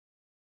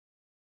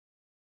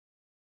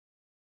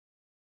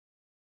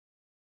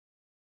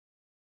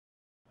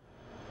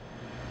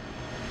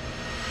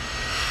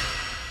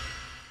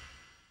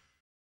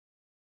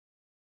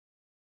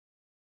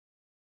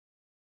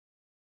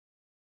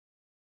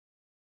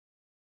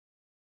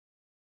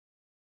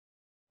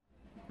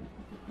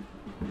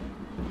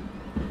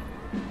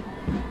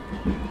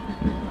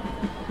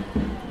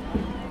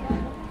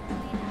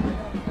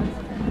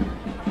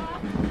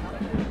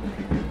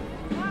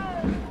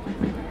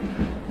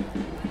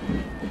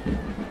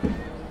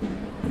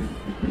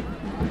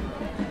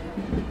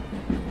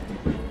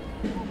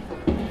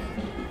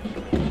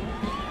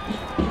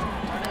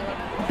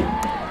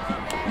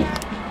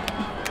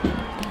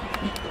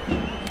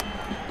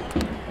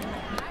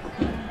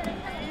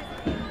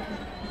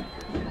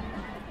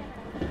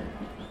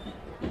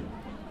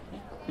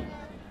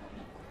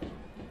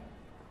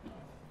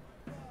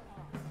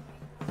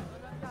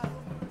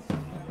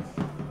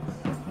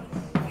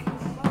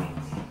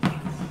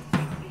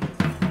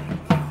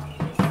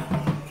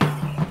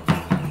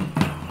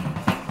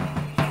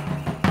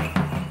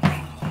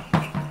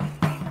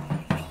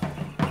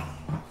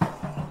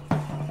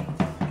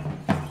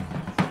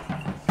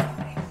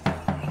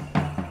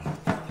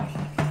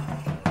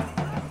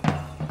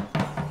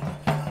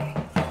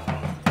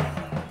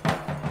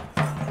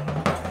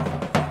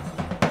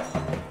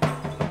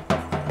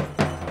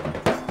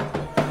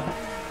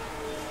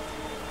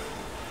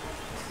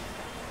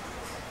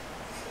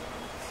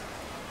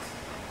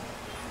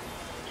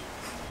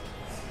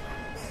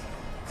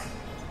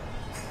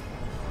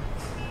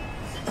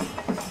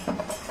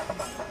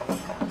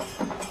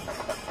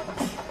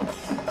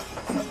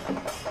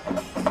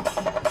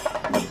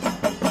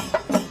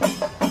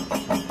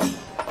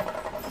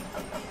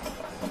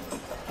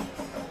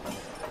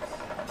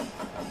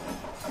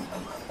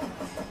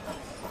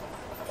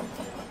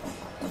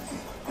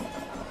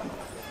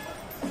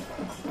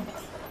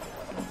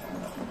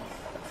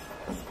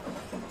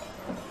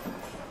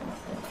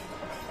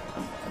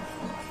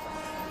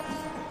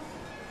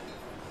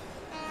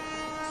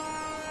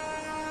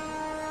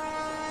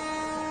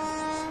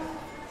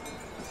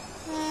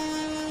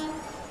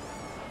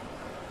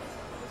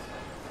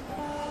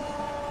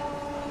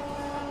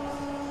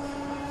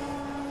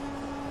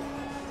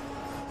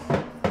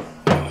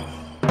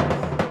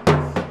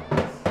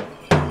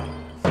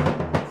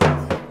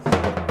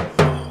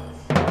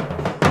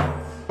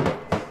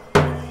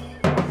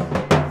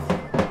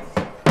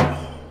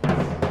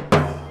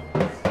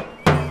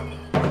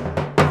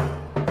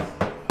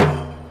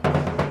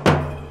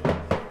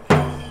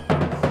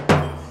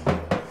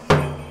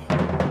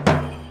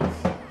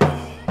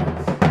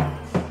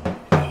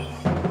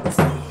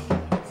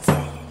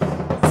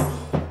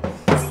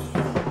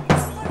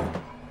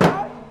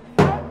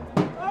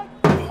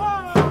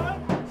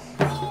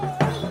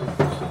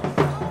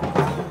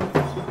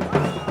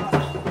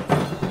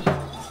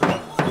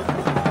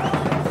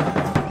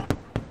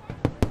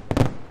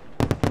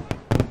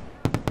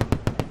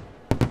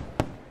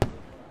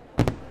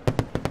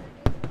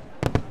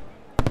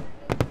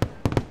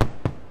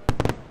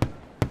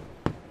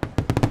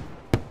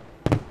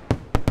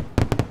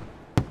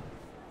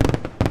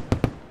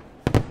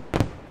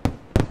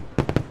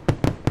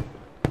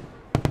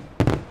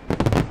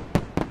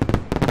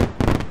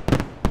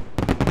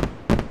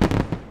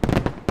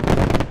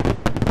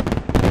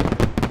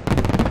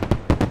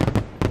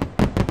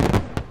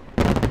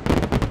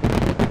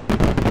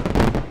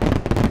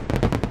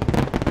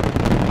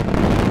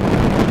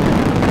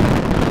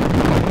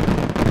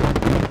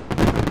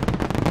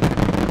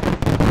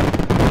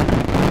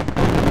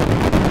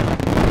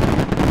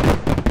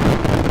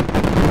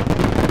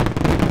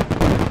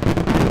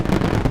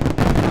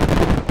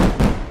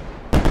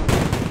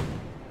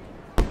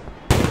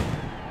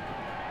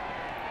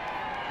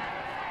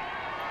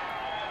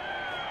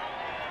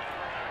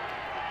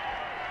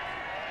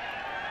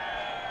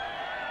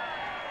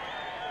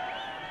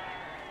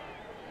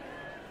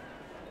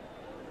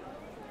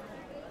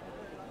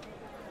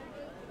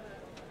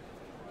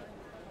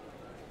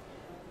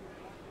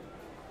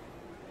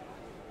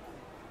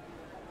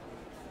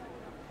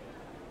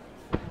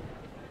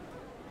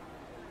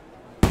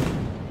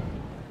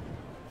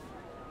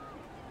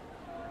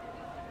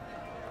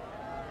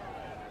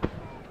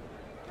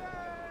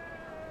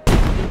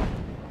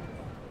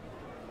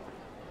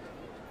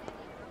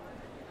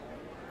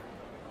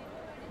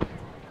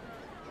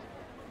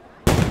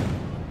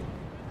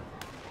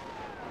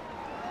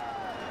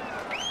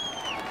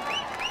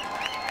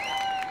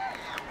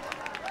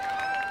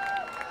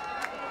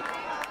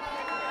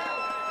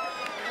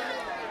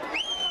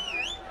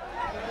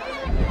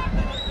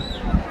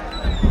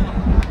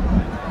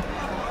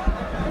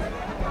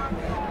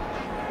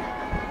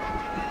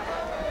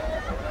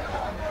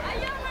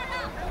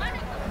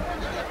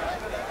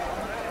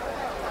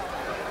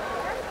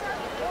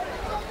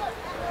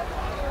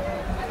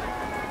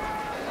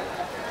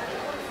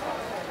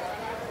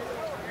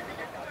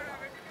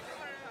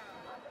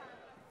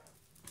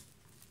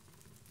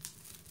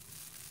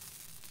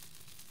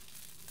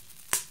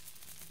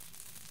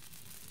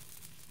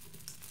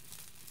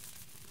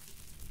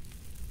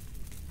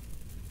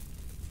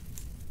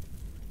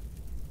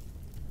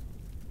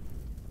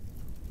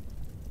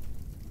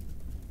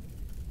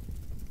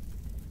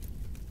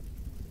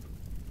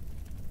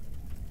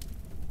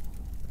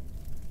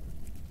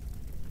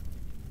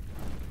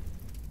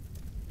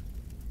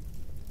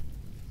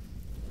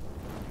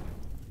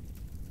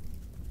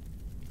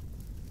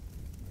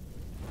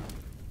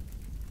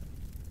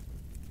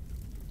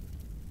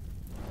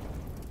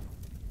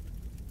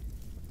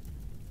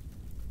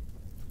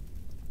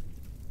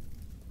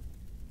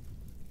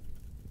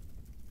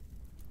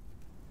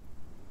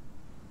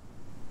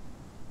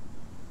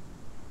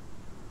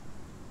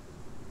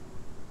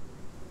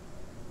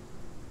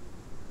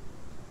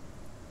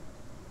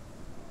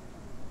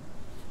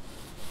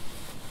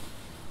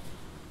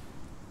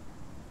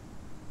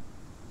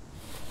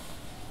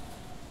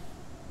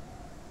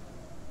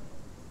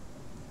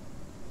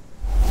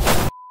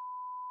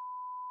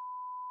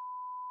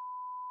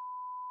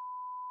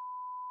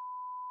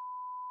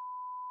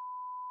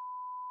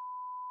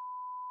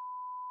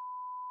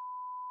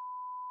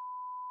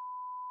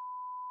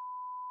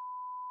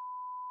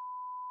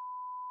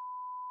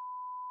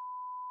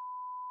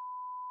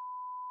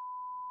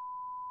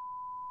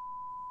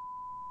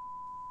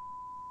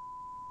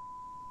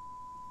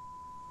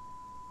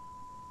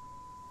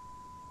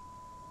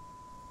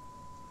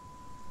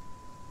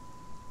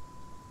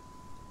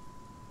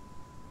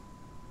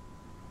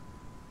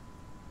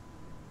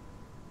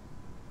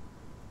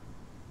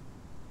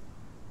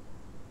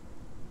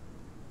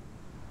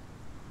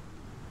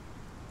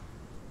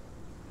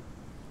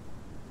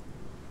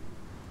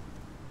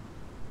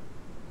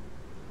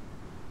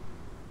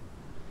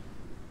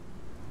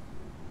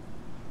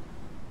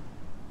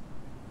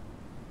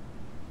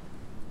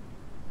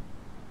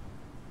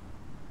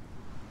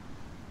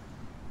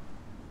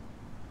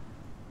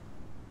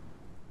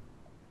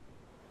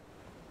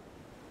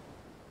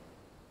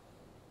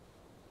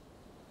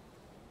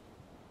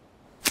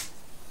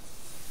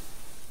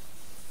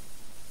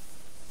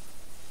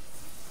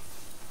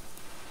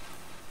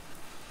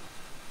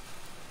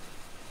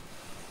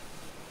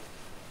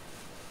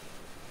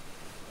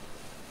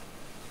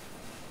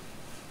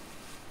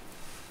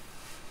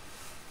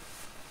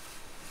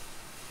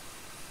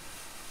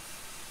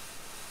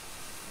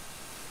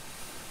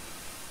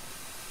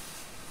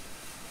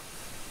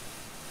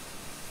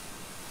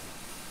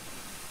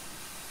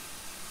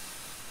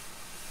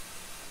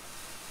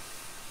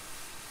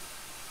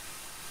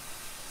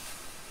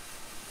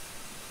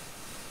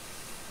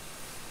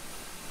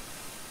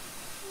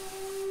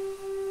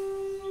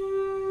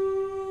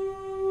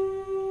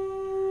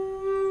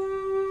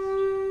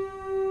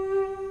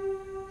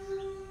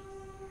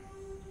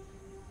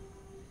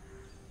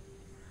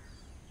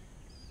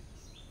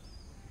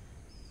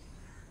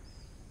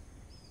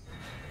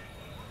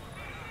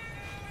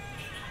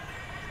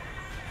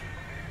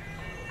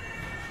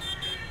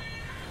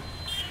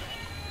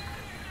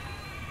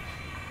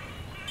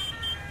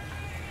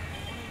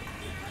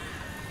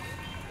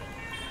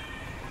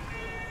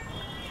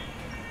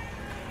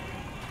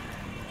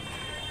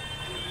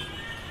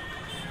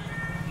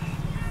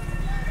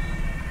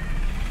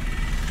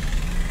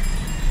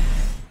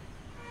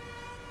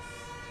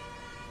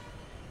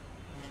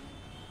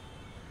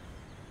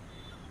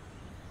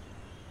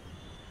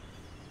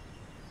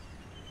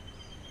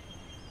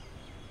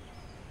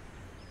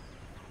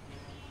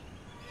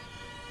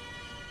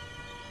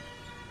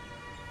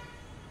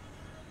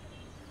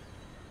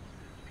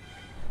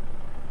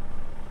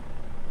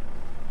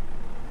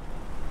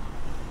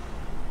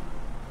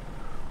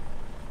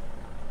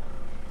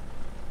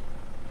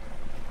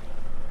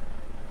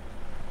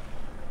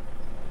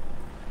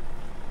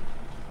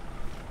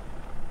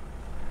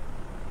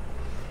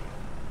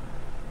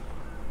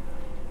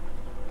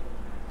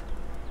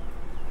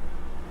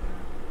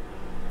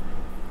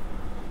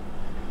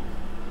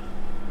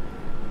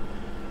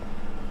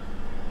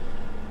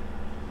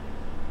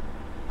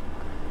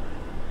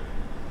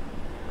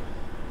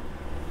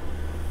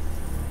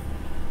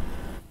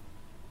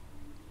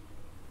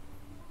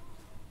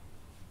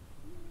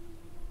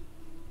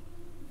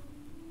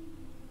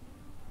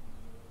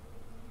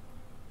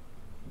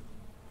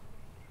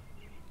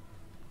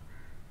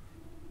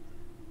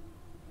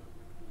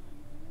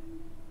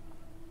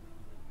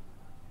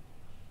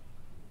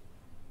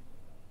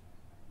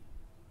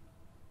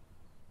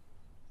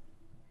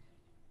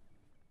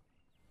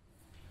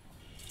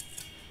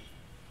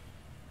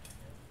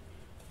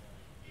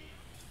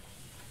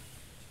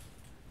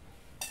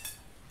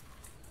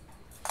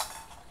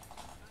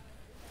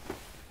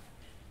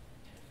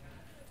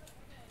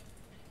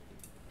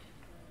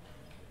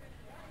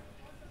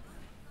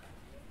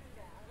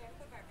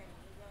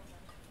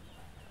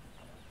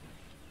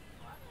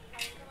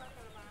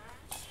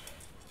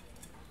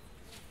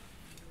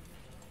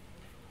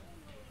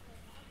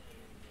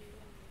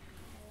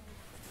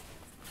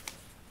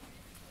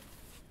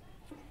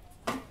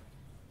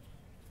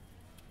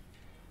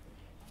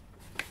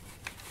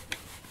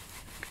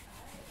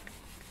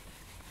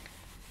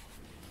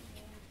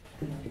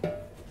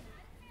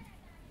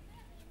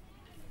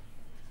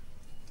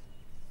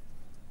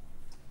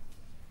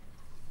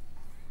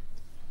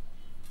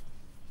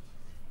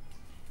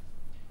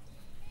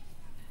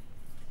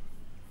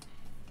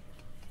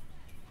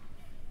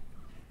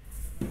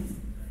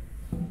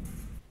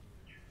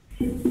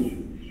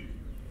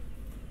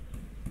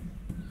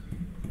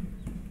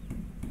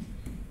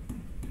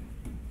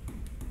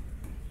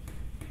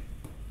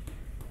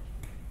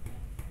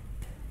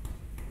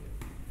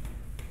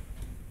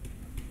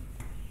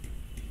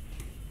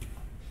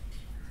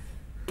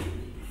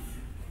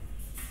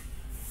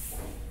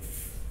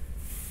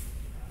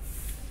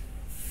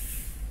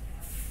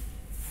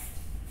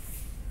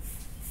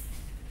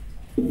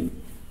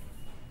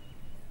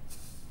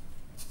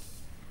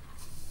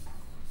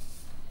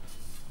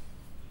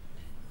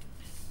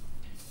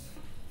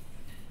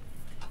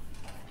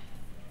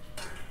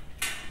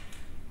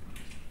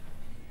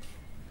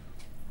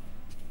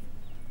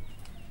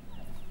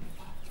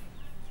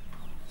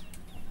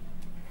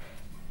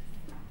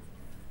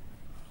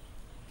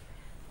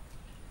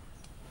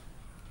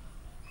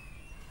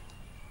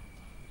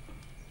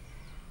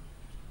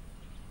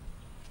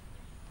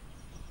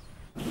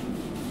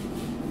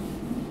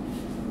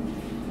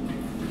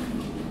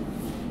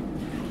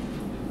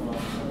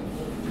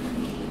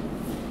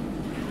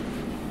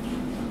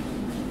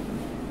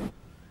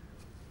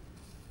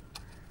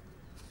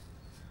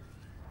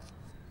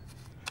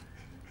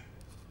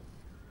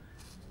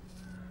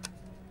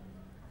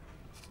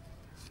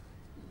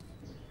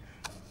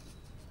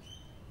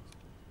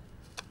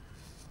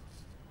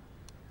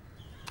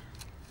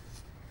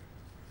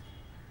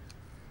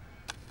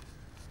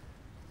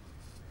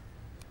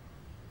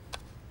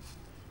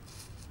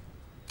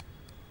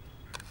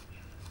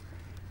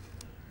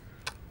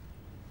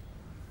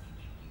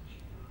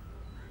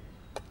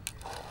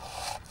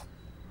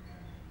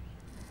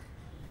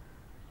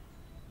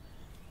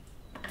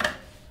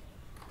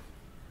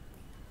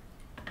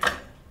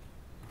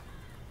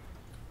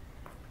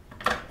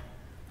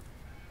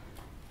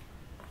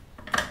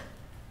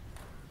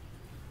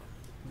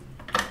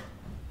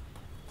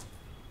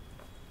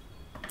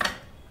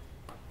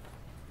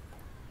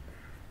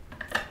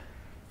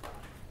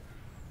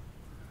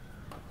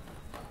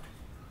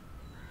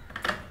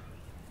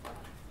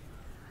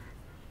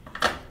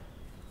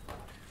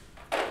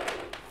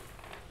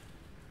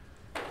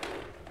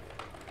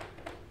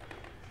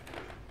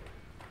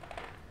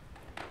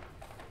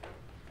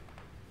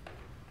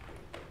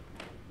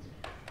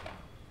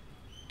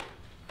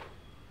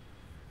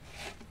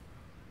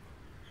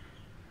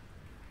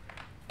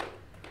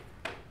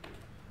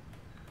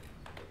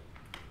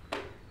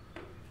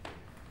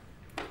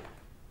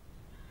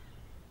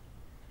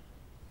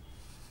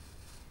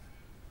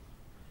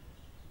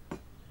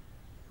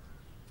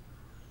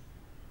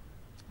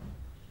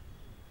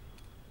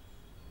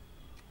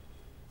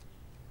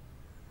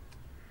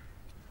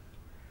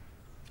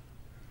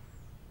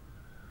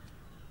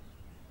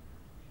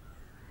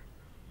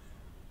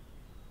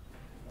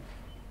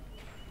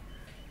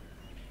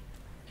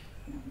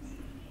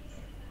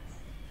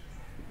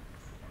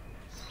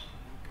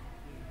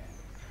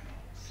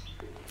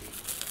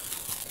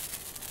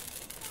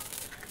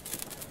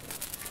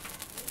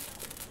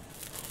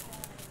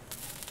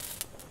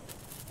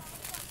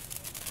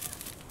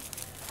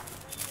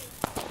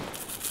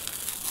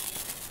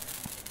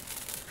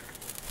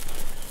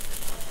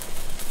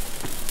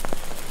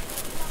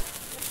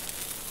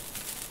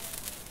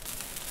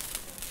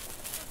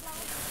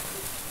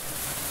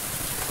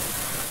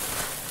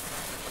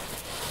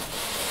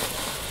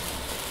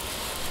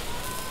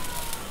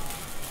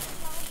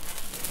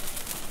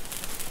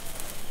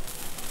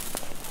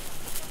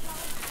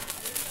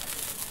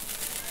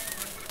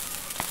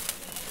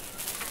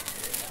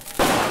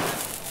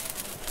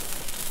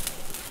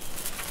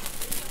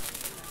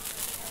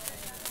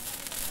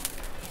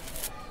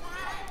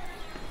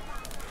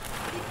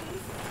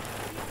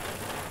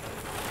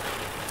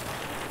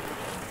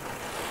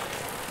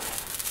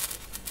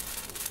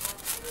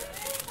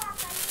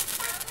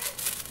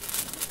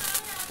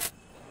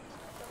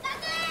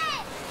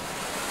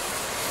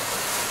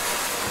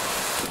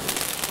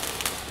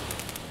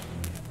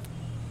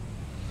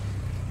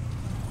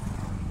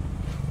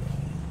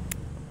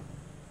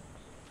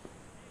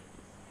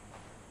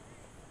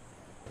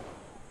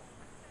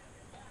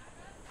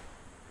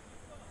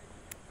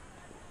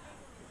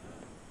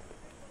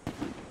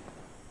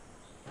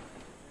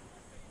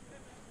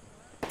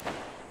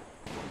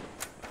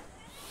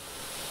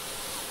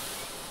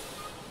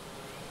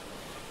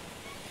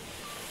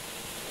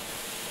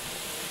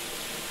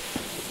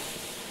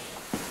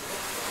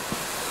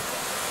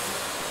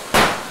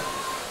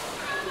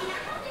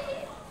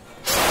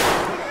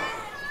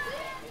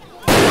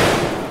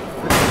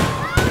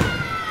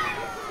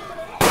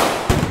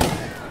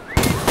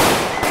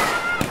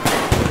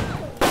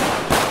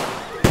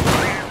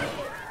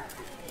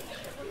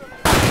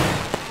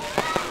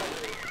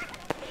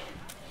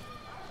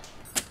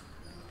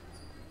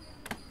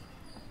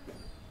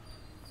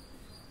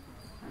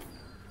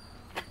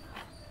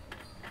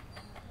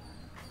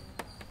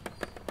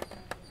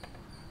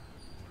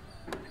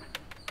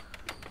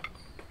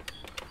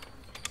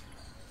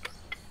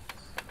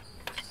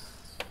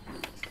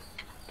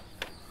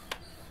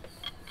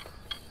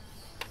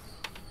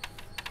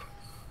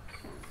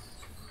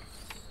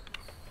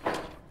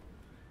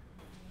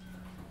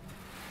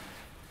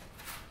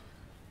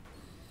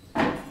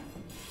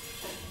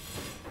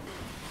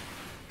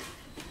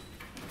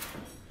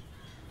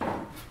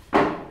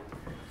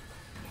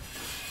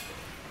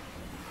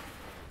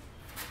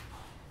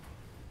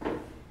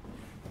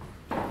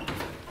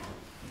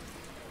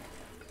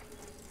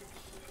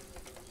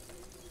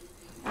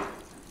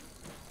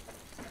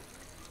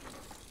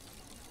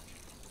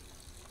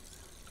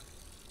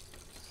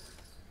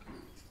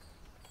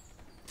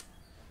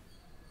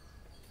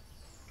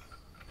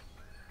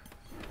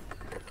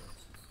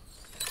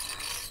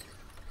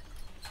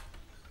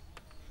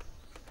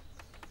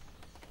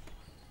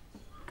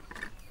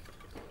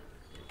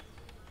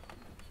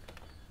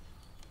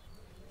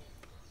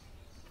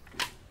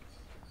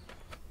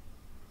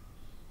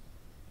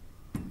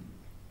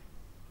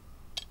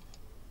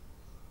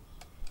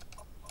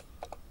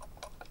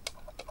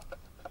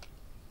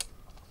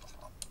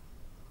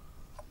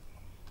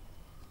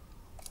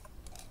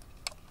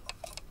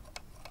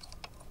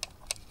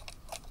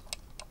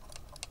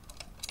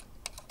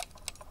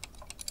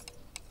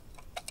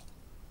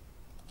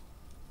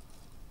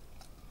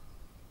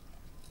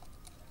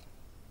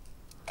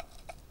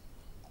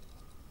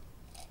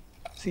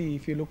See,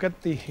 if you look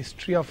at the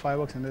history of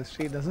fireworks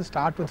industry, it doesn't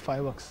start with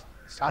fireworks.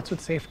 It starts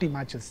with safety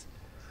matches.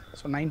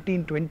 So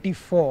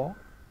 1924,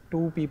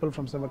 two people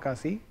from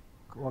Sivakasi,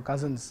 who were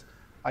cousins,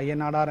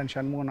 Ayyanadar and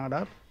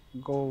Shanmuganadar,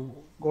 go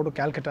to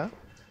Calcutta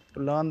to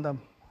learn the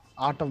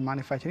art of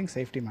manufacturing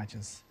safety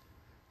matches.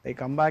 They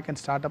come back and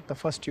start up the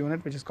first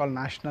unit, which is called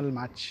National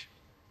Match,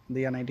 in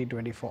the year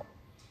 1924.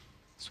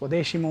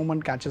 Swadeshi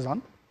movement catches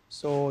on,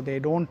 so they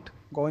don't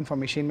go in for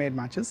machine-made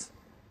matches.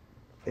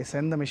 They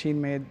send the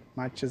machine-made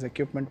matches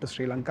equipment to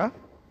Sri Lanka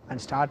and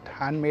start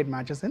handmade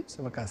matches in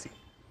Sivakasi.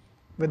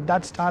 With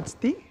that starts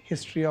the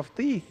history of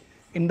the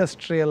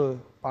industrial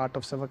part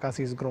of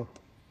Sivakasi's growth.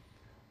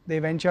 They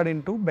ventured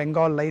into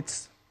Bengal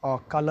lights or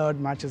colored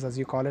matches, as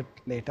you call it,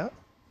 later,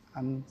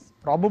 and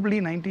probably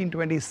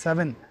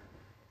 1927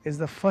 is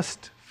the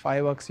first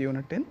fireworks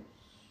unit in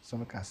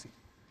Sivakasi.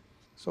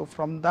 So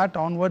from that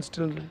onwards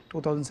till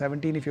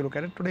 2017, if you look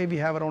at it, today we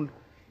have around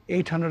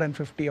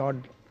 850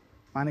 odd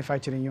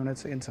manufacturing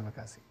units in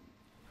Sivakasi.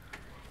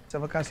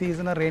 Sivakasi is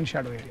in a rain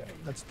shadow area.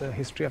 That's the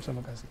history of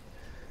Sivakasi.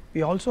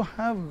 We also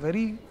have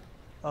very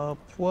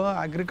poor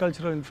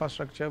agricultural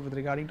infrastructure with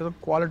regarding to the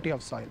quality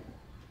of soil.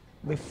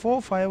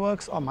 Before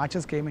fireworks or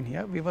matches came in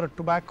here, we were a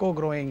tobacco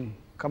growing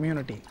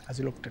community as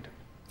you looked at it.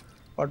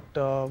 But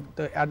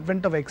the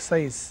advent of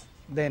excise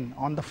then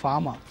on the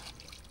farmer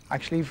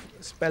actually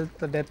spelled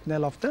the death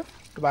knell of the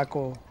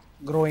tobacco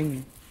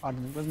growing part,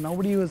 because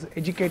nobody was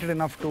educated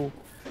enough to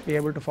be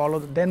able to follow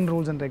the then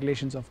rules and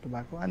regulations of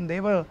tobacco, and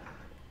they were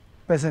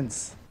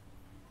peasants.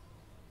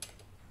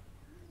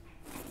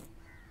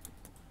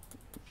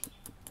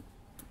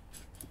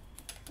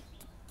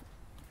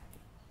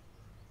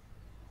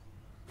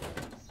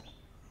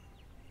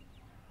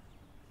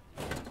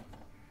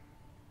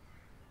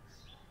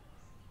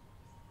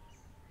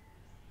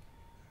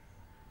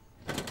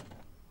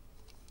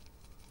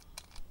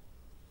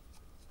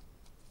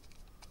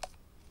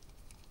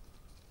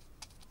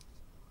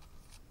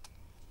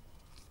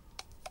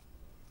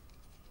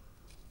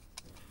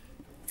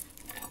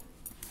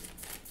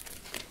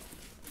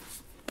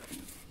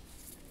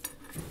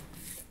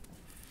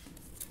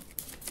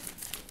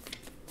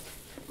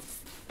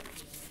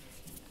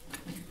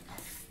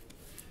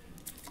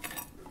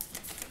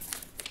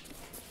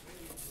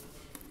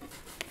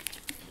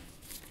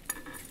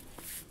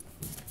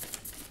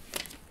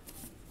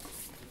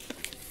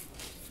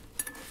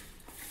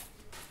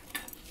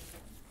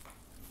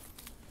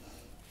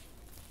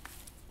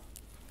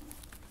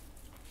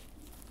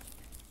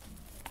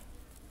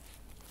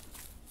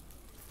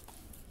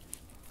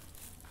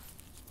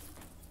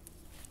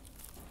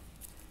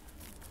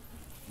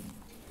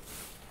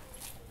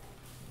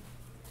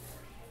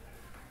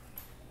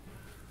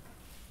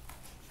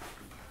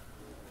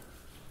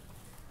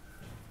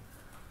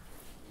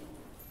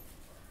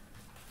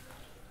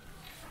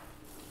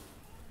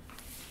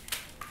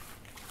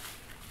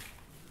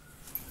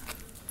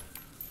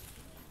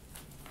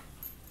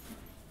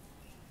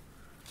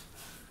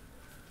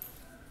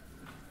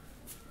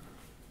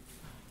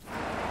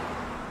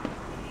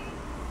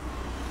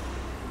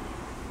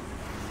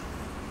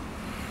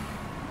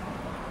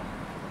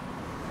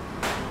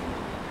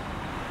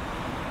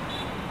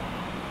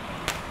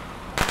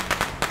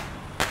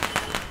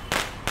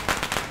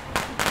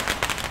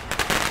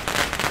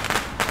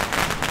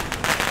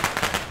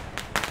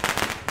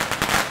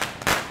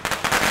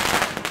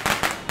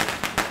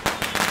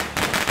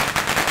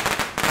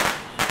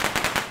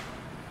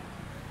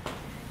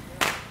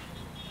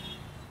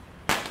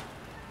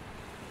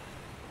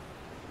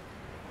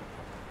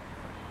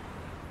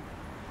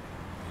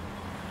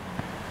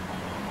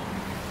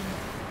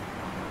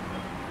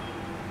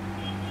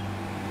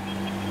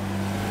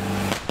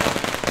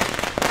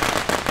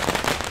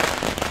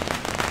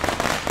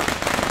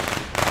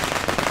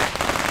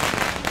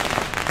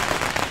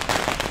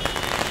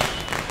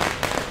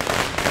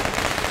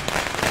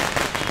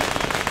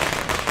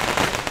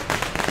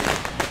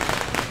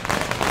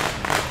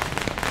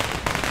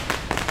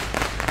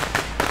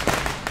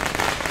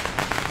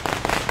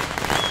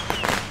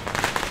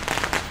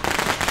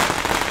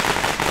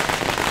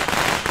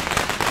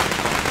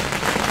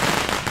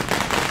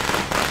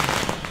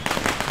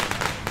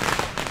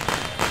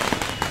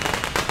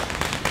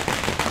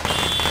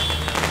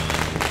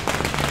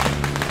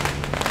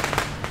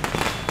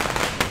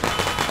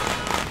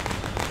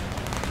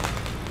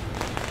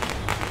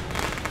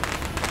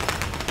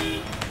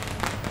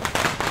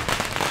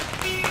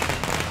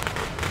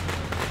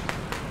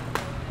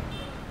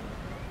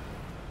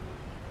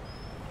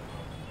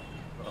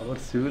 Our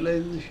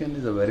civilization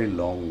is a very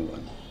long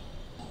one,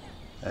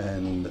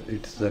 and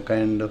it's a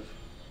kind of,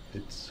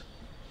 it's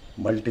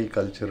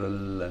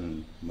multicultural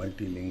and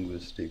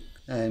multilinguistic,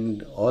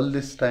 and all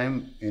this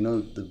time,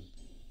 the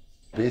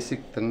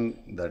basic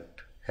thing that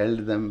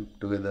held them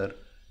together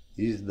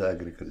is the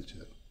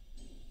agriculture.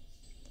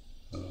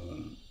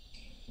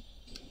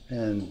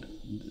 And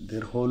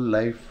their whole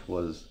life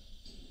was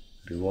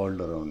revolved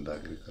around the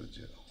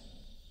agriculture.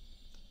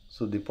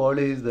 So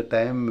Deepavali is the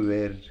time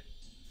where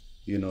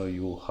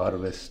you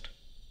harvest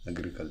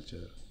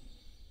agriculture,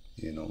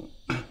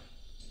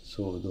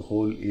 So the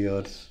whole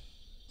year's,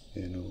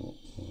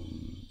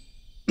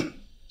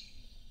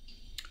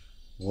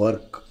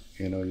 work,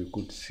 you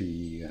could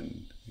see and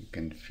you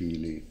can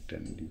feel it,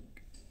 and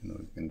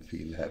you can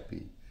feel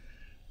happy,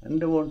 and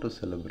they want to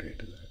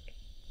celebrate that.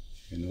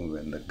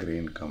 When the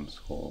grain comes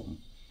home,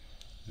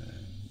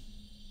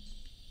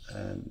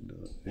 and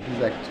it is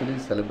actually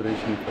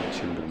celebration for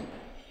children,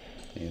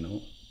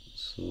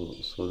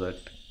 so that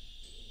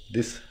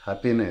this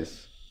happiness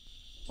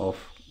of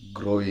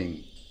growing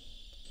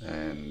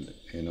and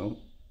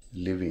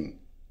living,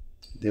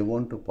 they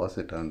want to pass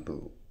it on to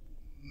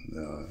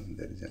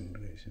their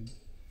generation.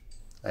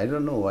 I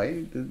don't know why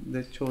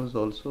they chose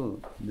also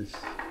this,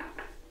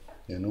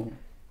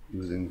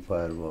 using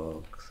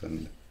fireworks,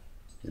 and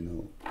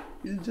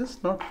it's just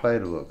not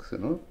fireworks.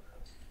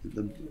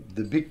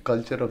 The big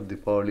culture of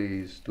Diwali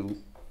is to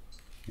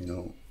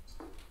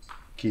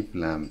keep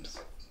lamps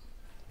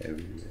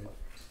everywhere.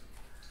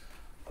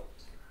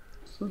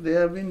 So they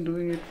have been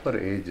doing it for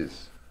ages.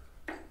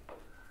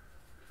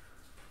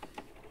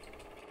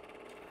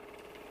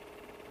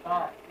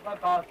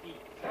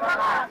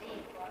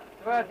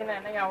 சிவகாசினா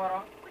என்னங்க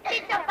வரும்? குட்டி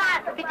Japan.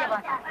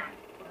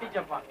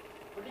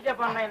 குட்டி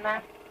ஜப்பான்னா என்ன?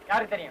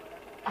 யாருக்கு தெரியும்?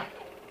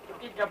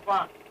 குட்டி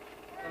Japan.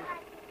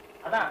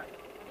 அதான்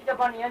குட்டி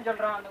ஜப்பான் ஏன்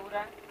சொல்றோம் அந்த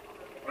ஊரை?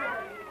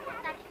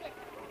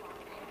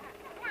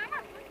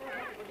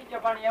 குட்டி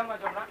ஜப்பான் ஏமா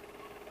சொல்றான்?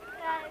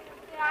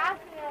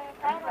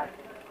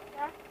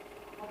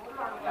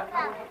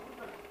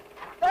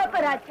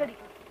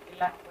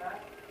 இல்ல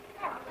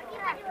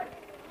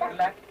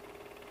இல்ல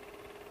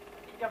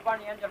குட்டி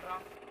ஜப்பான் ஏன்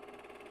சொல்றோம்?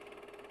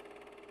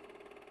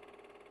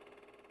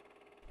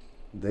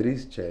 There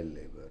is child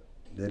labor,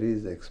 there is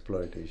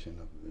exploitation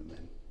of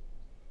women,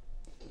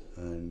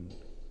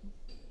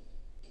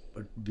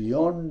 but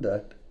beyond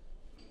that,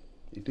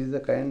 it is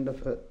a kind of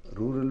a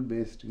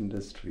rural-based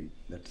industry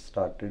that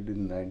started in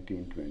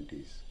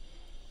 1920s,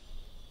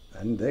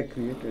 and they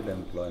created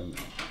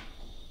employment.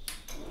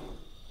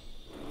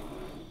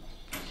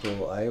 So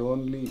I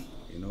only,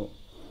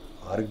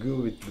 argue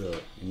with the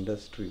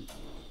industry.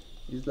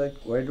 It's like,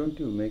 why don't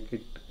you make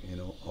it,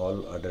 all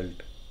adult,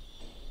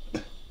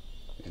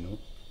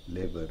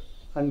 labor,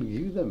 and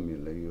give them,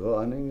 you're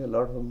earning a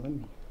lot of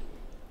money,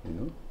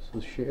 so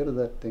share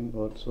that thing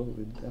also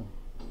with them.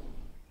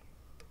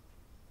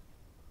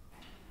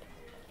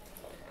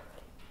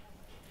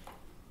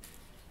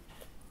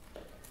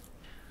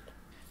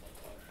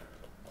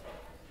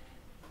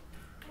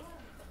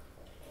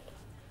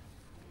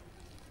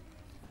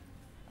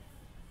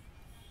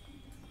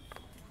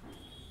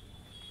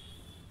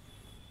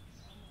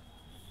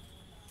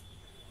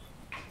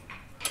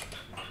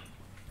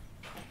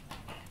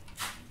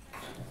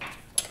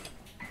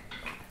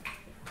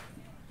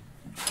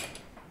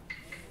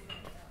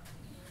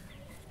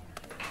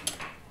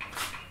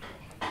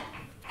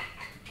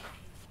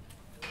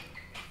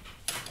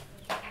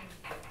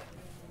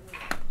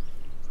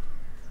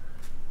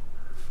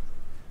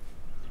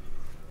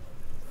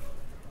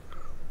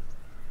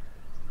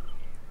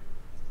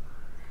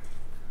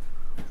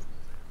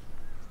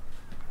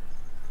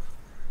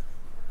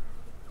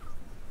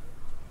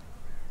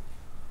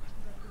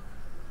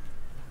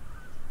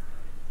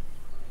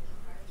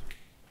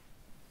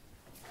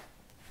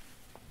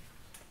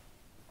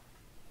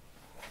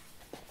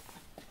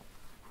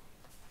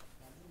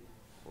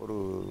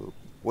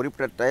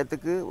 குறிப்பிட்ட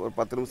டயத்துக்கு ஒரு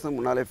 10 நிமிஷம்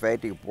முன்னாலே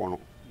ஃபேக்ட்ரிக்கு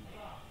போகணும்.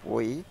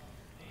 போய்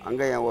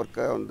அங்கே என்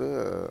ஒர்க்கை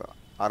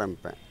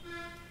ஆரம்பிப்பேன்.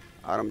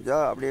 ஆரம்பித்தா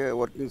அப்படியே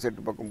ஒர்க்கிங்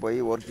செட்டு பக்கம் போய்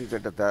ஒர்க்கிங்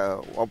செட்டை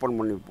ஓப்பன்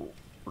பண்ணி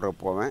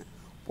போவேன்.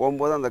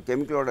 போகும்போது அந்த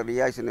கெமிக்கலோட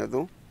ரியாக்ஷன்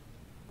எதுவும்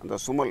அந்த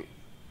சுமல்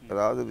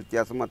ஏதாவது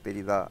வித்தியாசமாக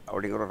தெரியுதா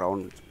அப்படிங்கிற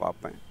ரவுண்ட் வச்சு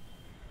பார்ப்பேன்.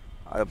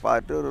 அதை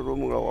பார்த்துட்டு ஒரு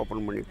ரூமுகளை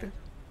ஓப்பன் பண்ணிவிட்டு,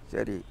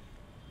 சரி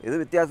எது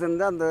வித்தியாசம்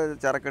இருந்தால் அந்த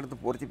சரக்கு எடுத்து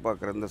பொருத்தி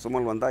பார்க்குறேன். இந்த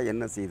சுமல் வந்தால்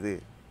என்ன செய்யுது,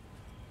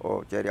 ஓ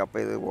சரி அப்போ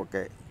இது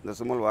ஓகே, இந்த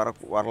சுமல்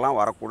வரலாம்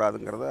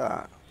வரக்கூடாதுங்கிறத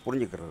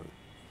புரிஞ்சுக்கிறது.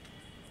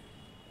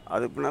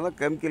 அதுக்கு பின்னால்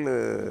கெமிக்கல்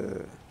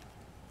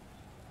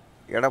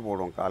எடை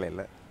போடுவோம்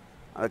காலையில்.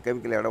 அந்த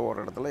கெமிக்கல் எடை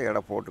போடுற இடத்துல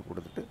எடை போட்டு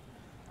கொடுத்துட்டு,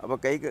 அப்போ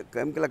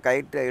கெமிக்கலை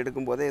கைட்டு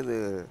எடுக்கும்போதே இது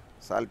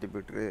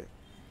சால்டிபியூட்ரு,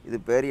 இது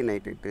பேரி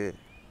நைட்ரேட்டு,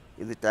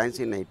 இது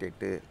டான்சின்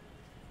நைட்ரேட்டு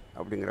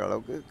அப்படிங்கிற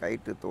அளவுக்கு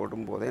கைட்டு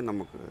தோடும் போதே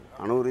நமக்கு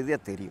அணு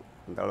ரீதியாக தெரியும்.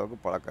 அந்த அளவுக்கு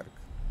பழக்கம் இருக்குது.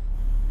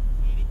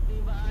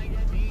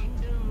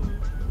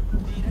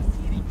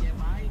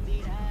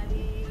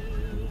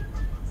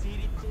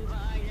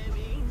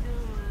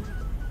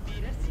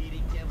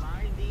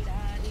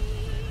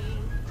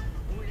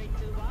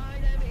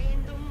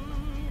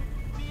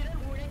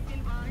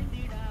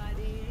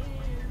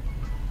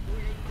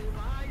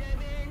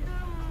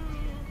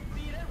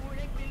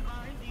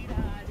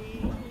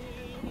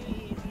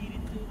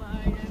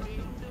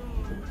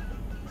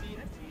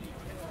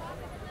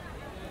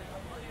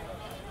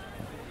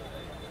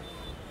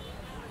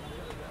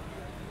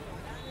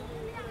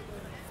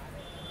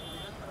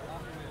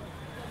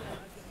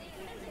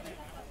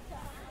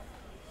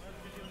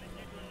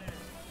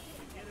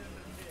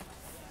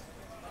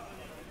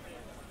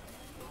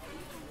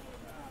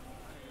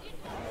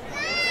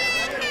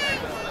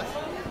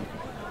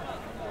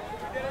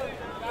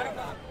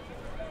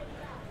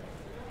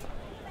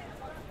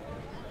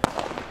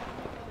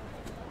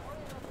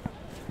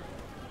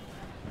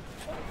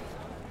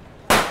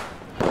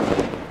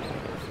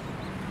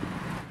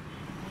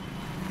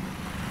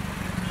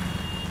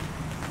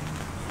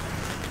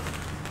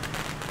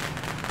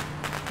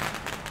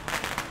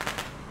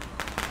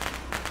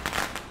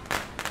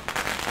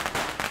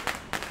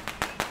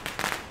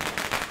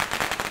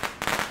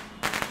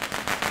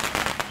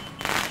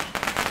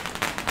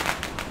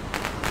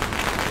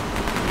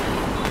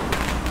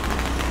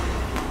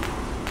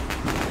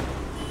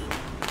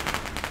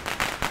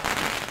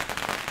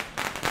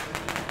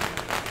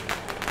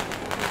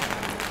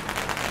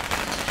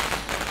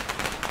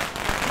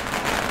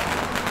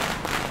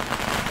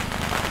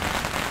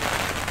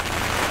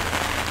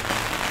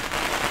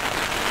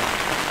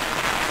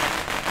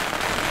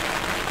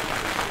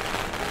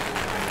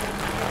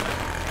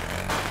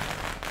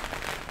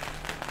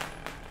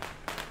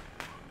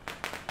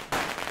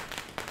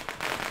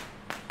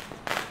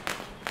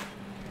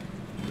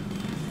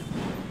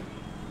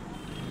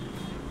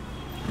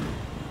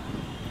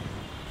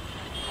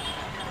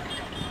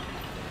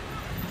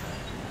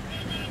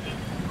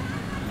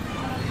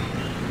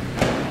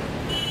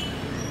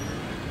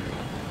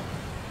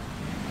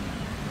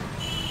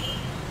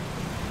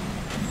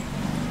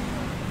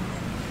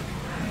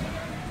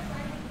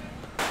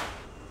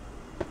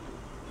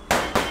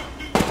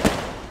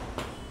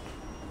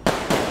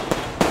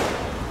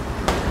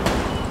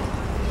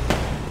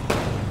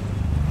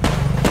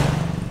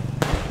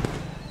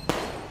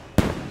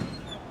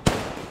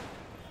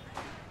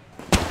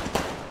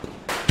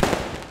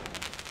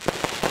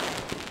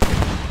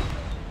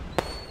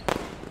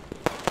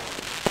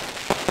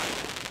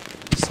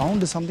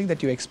 Sound is something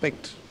that you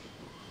expect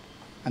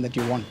and that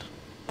you want.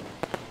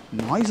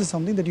 Noise is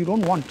something that you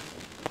don't want,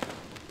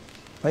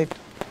 right?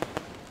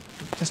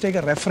 Just take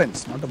a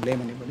reference, not to blame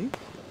anybody.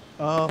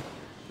 A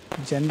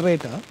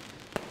generator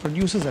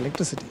produces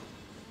electricity,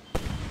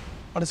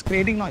 but it's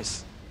creating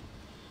noise.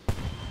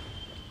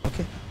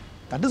 Okay,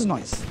 that is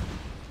noise.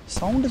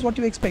 Sound is what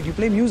you expect. You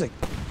play music.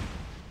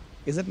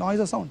 Is it noise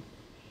or sound?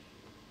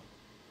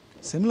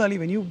 Similarly,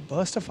 when you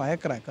burst a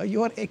firecracker,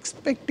 you are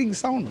expecting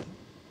sound.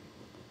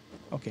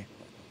 Okay.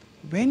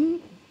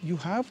 When you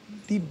have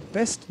the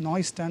best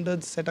noise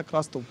standards set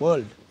across the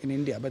world in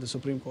India by the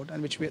Supreme Court,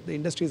 and which the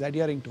industry is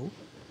adhering to,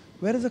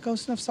 where is the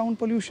question of sound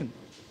pollution?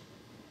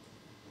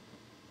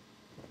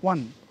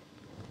 One,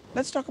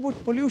 let's talk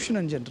about pollution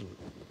in general.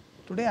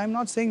 Today, I'm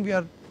not saying we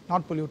are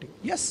not polluting.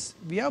 Yes,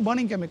 we are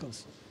burning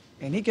chemicals.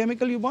 Any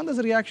chemical you burn, there's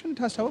a reaction, it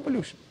has to have a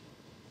pollution.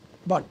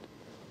 But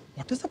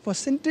what is the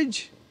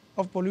percentage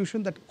of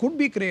pollution that could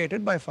be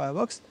created by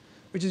fireworks,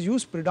 which is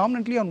used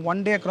predominantly on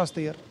one day across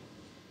the year?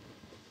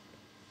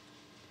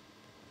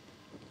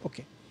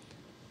 Okay.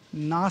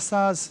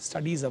 NASA's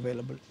studies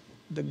available.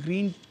 The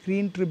Green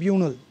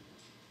Tribunal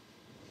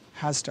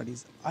has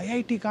studies.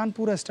 IIT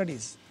Kanpur has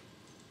studies.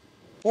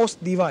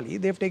 Post Diwali,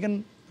 they've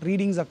taken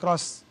readings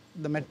across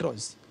the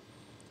metros.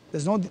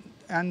 There's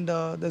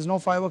no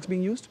fireworks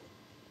being used.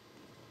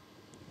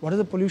 What are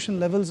the pollution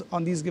levels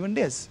on these given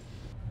days?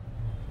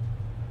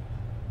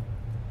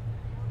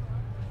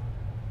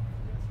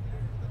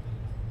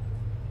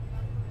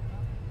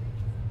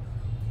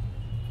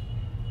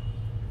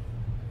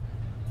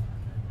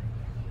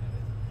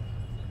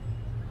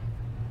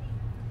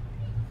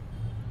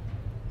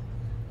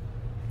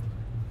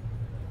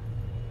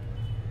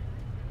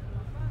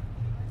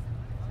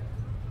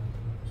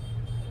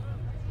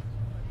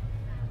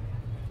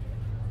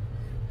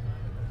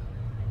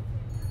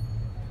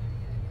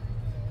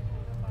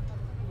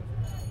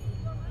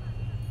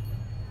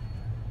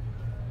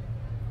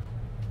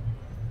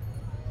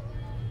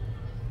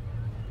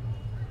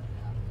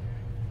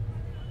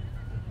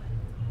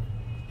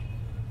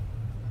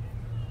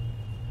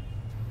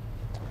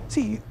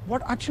 See,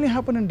 what actually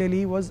happened in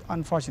Delhi was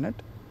unfortunate.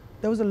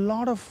 There was a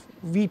lot of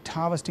wheat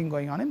harvesting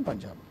going on in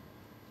Punjab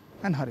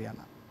and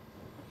Haryana.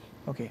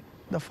 Okay,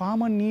 the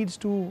farmer needs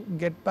to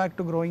get back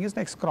to growing his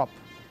next crop.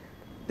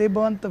 They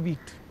burnt the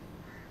wheat,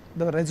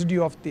 the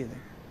residue of the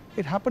thing.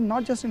 It happened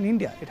not just in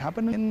India, it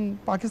happened in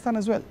Pakistan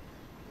as well.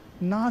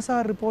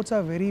 NASA reports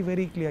are very,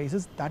 very clear. He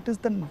says that is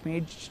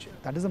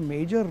a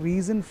major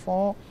reason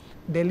for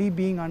Delhi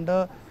being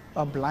under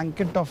a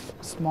blanket of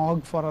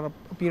smog for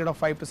a period of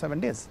 5 to 7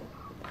 days.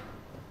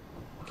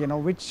 Okay, now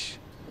which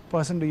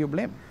person do you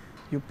blame?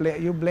 You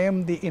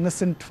blame the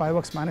innocent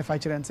fireworks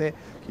manufacturer and say,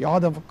 you're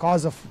the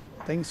cause of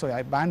things, so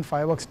I banned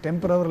fireworks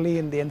temporarily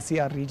in the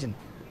NCR region.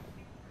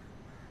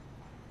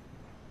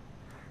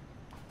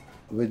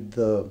 With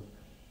the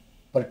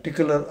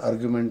particular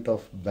argument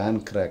of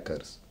ban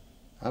crackers,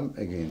 I'm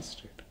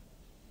against it.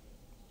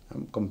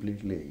 I'm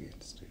completely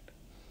against it.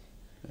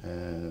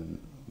 And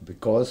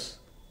because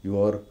you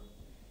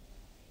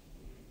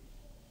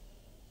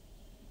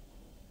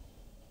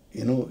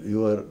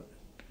are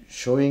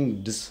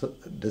showing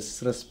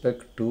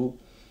disrespect to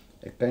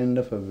a kind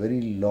of a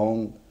very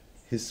long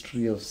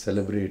history of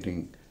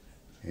celebrating,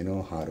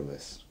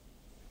 harvest.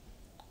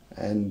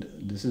 And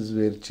this is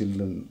where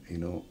children,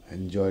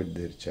 enjoyed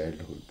their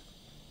childhood.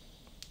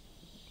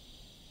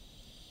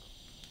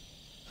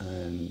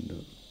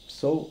 And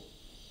so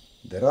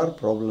there are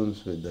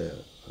problems with the,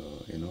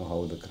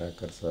 how the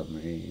crackers are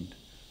made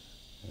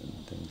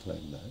and things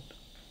like that.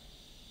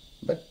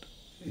 But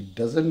it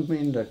doesn't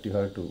mean that you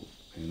have to,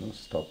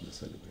 stop the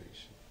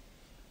celebration.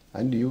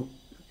 And you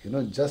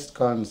just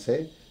can't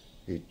say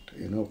it,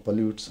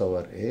 pollutes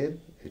our air,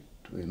 it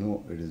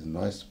is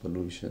noise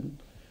pollution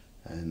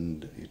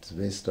and it's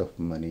waste of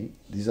money.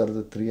 These are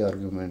the three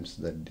arguments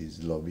that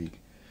this lobby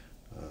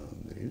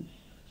gave.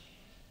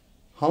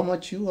 How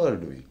much you are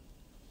doing?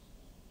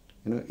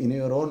 In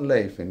your own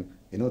life, in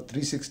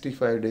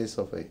 365 days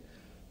of a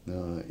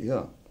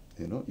year,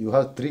 you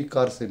have 3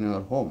 cars in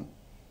your home.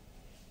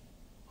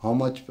 How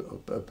much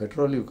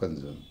petrol you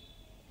consume?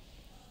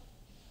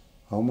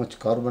 How much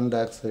carbon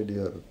dioxide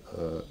you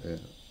are?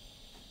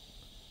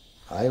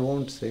 I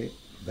won't say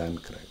ban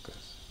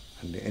crackers.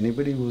 And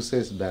anybody who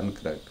says ban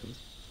crackers,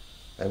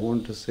 I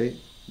want to say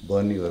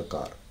burn your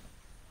car.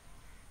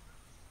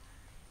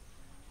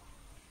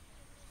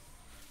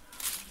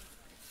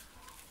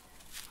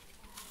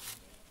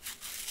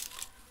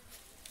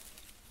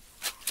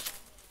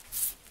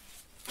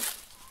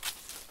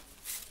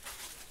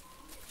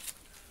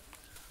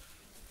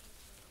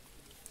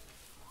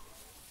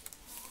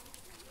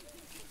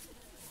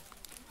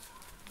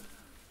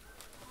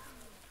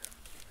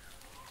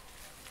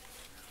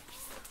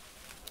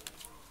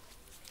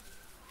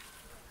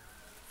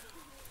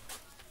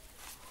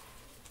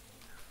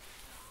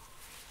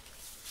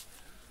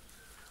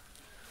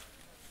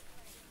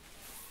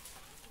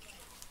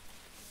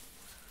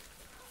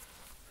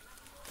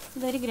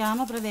 ഇതൊരു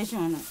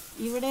ഗ്രാമപ്രദേശമാണ്.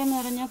 ഇവിടെ എന്ന്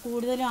പറഞ്ഞാൽ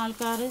കൂടുതലും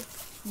ആൾക്കാർ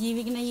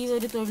ജീവിക്കുന്ന ഈ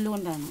ഒരു തൊഴിൽ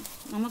കൊണ്ടാണ്.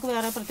 നമുക്ക്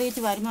വേറെ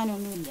പ്രത്യേകിച്ച്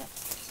വരുമാനമൊന്നുമില്ല.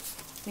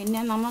 പിന്നെ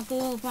നമുക്ക്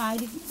ഇപ്പോൾ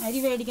അരി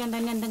മേടിക്കാൻ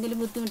തന്നെ എന്തെങ്കിലും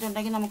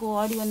ബുദ്ധിമുട്ടുണ്ടെങ്കിൽ നമുക്ക്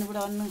ഓടി വന്ന്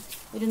ഇവിടെ വന്ന്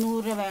ഒരു 100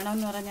 രൂപ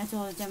വേണമെന്ന് പറഞ്ഞാൽ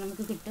ചോദിച്ചാൽ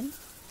നമുക്ക് കിട്ടും.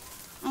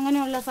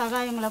 അങ്ങനെയുള്ള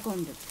സഹായങ്ങളൊക്കെ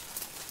ഉണ്ട്.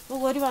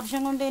 ഇപ്പോൾ ഒരു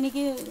വർഷം കൊണ്ട്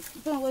എനിക്ക്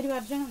ഇപ്പം ഒരു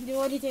വർഷം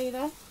ജോലി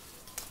ചെയ്താൽ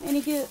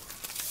എനിക്ക്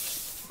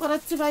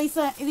കുറച്ച് പൈസ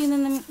ഇതിൽ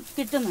നിന്നും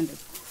കിട്ടുന്നുണ്ട്.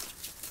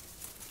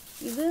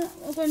 ഇത്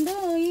കൊണ്ട്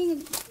ഈ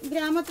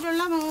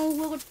ഗ്രാമത്തിലുള്ള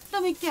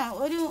ഒട്ടുമിക്ക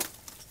ഒരു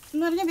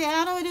എന്ന് പറഞ്ഞാൽ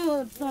വേറെ ഒരു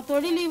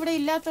തൊഴിൽ ഇവിടെ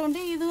ഇല്ലാത്തതുകൊണ്ട്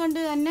ഇതുകൊണ്ട്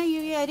തന്നെ ഈ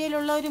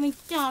ഏരിയയിലുള്ള ഒരു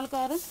മിക്ക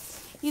ആൾക്കാർ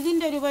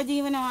ഇതിൻ്റെ ഒരു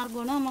ഉപജീവന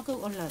മാർഗ്ഗമാണ് നമുക്ക്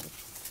ഉള്ളത്.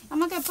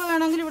 നമുക്ക് എപ്പോൾ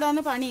വേണമെങ്കിലും ഇവിടെ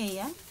വന്ന് പണി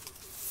ചെയ്യാം.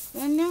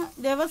 പിന്നെ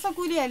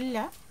ദിവസക്കൂലി അല്ല,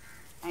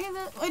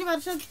 ഇത് ഒരു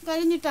വർഷം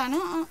കഴിഞ്ഞിട്ടാണ്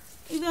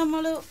ഇത്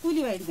നമ്മൾ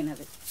കൂലി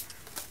മേടിക്കുന്നത്.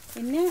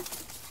 പിന്നെ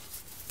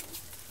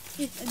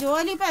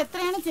ജോലി ഇപ്പോൾ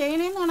എത്രയാണ്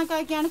ചെയ്യണമെന്ന്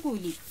കണക്കാക്കിയാണ്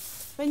കൂലി.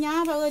 ഇപ്പം ഞാൻ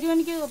 1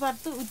 മണിക്ക്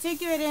 10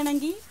 ഉച്ചയ്ക്ക്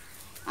വരികയാണെങ്കിൽ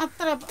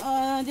അത്ര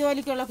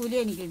ജോലിക്കുള്ള കൂലി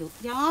എനിക്കിടും.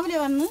 രാവിലെ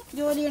വന്ന്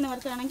ജോലി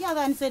ചെയ്യണവർക്കാണെങ്കിൽ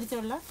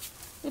അതനുസരിച്ചുള്ള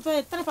ഇപ്പോൾ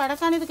എത്ര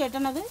പടക്കാണിത്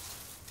കെട്ടണത്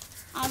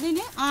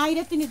അതിന്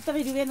 1000-ന് ഇത്ര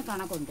രൂപയെന്ന്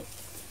കണക്കുണ്ട്.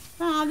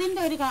 അപ്പോൾ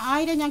അതിൻ്റെ ഒരു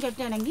 1000 ഞാൻ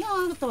കെട്ടുകയാണെങ്കിൽ ആ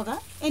തുക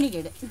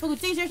എനിക്കിടും. ഇപ്പോൾ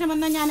ഉച്ചയ്ക്ക് ശേഷം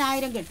വന്നാൽ ഞാൻ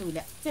 1000 കെട്ടൂല,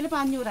 ചിലപ്പോൾ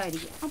 500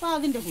 ആയിരിക്കും. അപ്പോൾ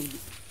അതിൻ്റെ കൂലി.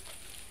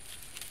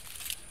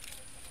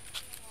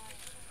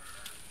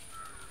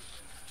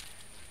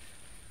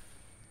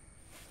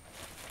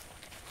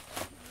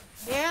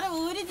 വേറെ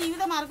ഒരു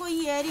ജീവിത മാർഗവും ഈ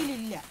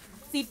ഏരിയയിലില്ല.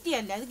 സിറ്റി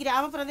അല്ല, ഇത്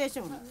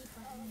ഗ്രാമപ്രദേശമാണ്.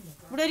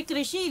 ഇവിടെ ഒരു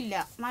കൃഷിയില്ല,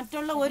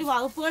 മറ്റുള്ള ഒരു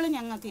വകുപ്പുകളും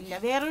ഞങ്ങൾക്കില്ല,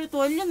 വേറൊരു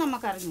തൊഴിലും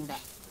നമുക്ക് അറിഞ്ഞൂടാ.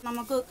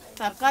 നമുക്ക്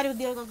സർക്കാർ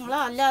ഉദ്യോഗങ്ങളോ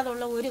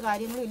അല്ലാതുള്ള ഒരു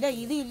കാര്യങ്ങളും ഇല്ല.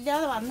 ഇത്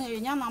ഇല്ലാതെ വന്നു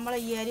കഴിഞ്ഞാൽ നമ്മളെ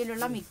ഈ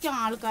ഏരിയയിലുള്ള മിക്ക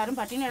ആൾക്കാരും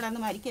പട്ടിണി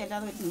കിടന്ന് മരിക്കുക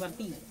അല്ലാതെ ഒരു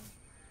നിവർത്തിയില്ല.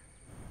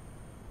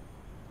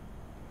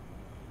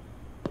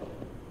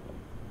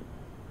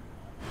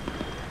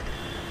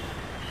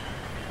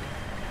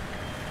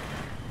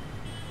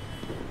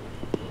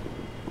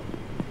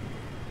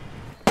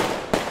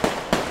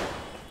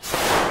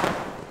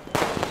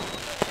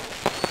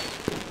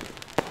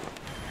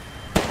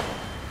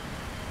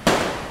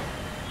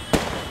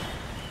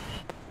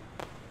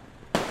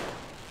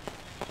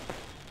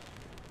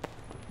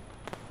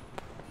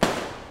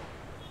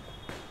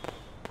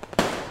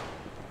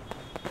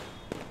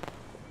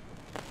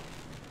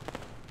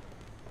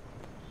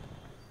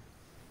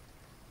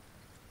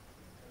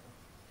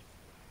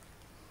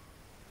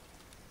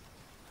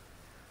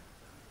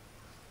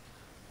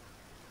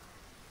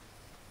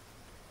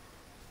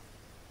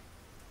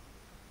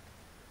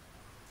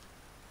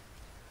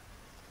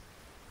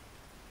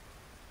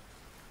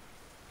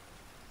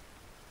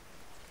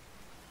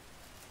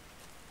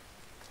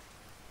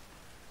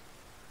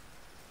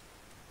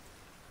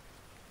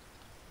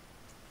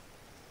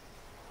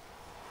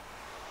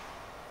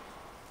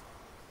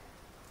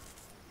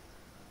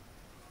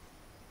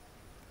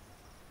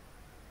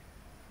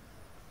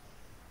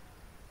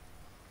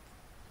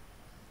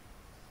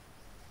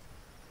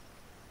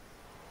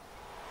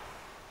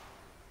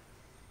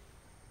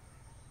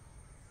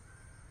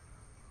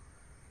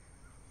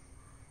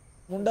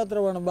 മുണ്ട് എത്ര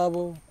വേണം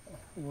ബാബു?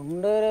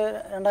 മുണ്ട്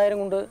 2000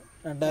 കൊണ്ട്.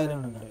 2000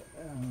 ഉണ്ട്.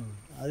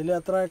 അതിൽ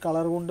എത്ര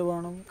കളർ കൊണ്ട്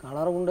വേണം?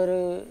 കളർ കൊണ്ട് ഒരു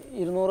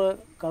 200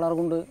 കളർ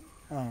കൊണ്ട്,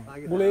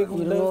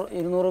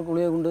 200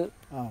 ഗുളിക കൊണ്ട്,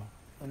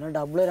 പിന്നെ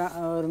ഡബിൾ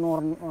ഒരു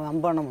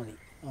 50 മതി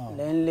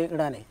ലൈനിൽ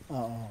ഇടാനേ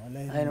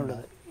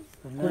അതിനുള്ളത്.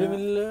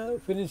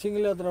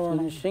 ഫിനിഷിങ്ങിൽ എത്ര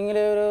വേണം? ഫിനിഷിങ്ങിൽ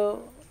ഒരു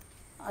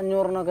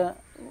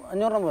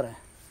 500 പോരെ.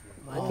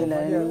 ബാക്കി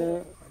ലൈനിൽ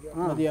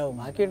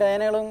ബാക്കി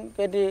ഡയനകളും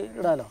കയറ്റി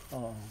ഇടാലോ.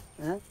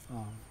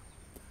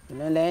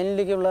 പിന്നെ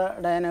ലൈനിലേക്കുള്ള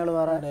ഡയനകൾ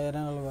വേറെ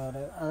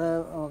അത്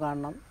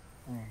കാണണം.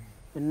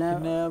 പിന്നെ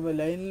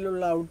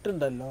ലൈനിലുള്ള ഔട്ട്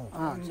ഉണ്ടല്ലോ,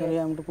 ചെറിയ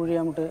അമുട്ട് കുഴി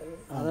അമുട്ട്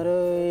അതൊരു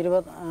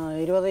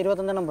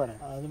 20-25 പോരെ.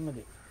 അത്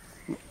മതി.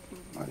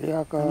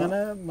 അങ്ങനെ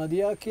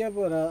മതിയാക്കിയാ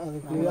പോരാ, അത്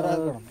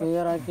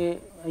ക്ലിയറാക്കി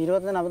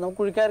 25. അപ്പം നമുക്ക്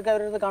കുഴിക്കാർക്ക്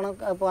അവരത്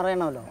കണക്ക്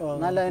പറയണമല്ലോ,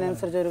 എന്നാലും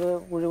അതിനനുസരിച്ച് ഒരു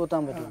കുഴി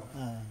കുത്താൻ പറ്റുള്ളൂ.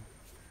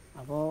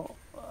 അപ്പോൾ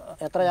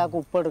എത്ര ചാക്ക്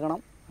ഉപ്പ് എടുക്കണം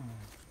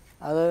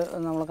അത്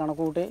നമ്മൾ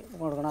കണക്ക് കൂട്ടി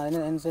കൊടുക്കണം.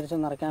 അതിനനുസരിച്ച്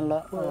നിറയ്ക്കാനുള്ള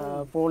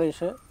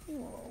പോളിഷ്,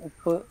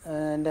 ഉപ്പ്,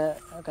 അതിൻ്റെ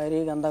കരി,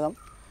 ഗന്ധകം,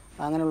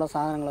 അങ്ങനെയുള്ള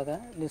സാധനങ്ങളൊക്കെ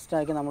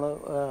ലിസ്റ്റാക്കി നമ്മൾ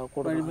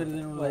കൊടുക്കണം.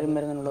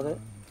 വഴിമരുന്നിനുള്ളത്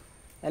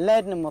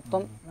എല്ലാറ്റിനും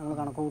മൊത്തം നമ്മൾ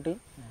കണക്ക് കൂട്ടി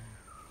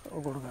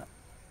കൊടുക്കുക.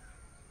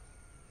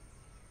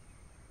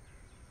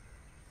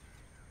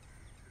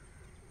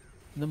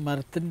 ഇത്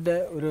മരത്തിൻ്റെ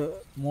ഒരു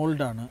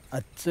മോൾഡാണ്,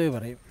 അച്ച്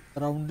പറയും.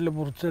 റൗണ്ടിൽ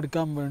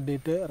മുറിച്ചെടുക്കാൻ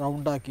വേണ്ടിയിട്ട്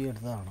റൗണ്ടാക്കി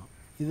എടുത്തതാണ്.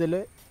 ഇതിൽ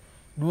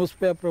ന്യൂസ്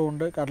പേപ്പർ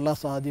കൊണ്ട്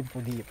കടലാസ് ആദ്യം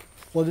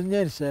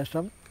പൊതിഞ്ഞതിന്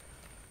ശേഷം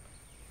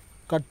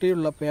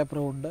കട്ടിയുള്ള പേപ്പർ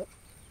കൊണ്ട്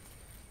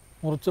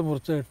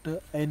മുറിച്ചിട്ട്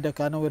അതിൻ്റെ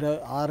കനം ഒരു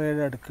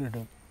 6-7 അടുക്ക്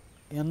ഇടും.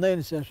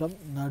 എന്നതിന് ശേഷം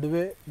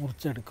നടുവേ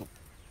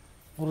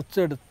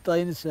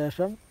മുറിച്ചെടുത്തതിന്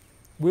ശേഷം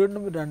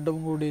വീണ്ടും രണ്ടും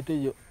കൂടിയിട്ട്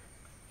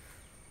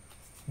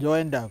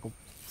ജോയിൻ്റ് ആക്കും,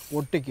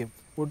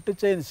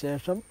 ഒട്ടിച്ചതിന്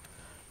ശേഷം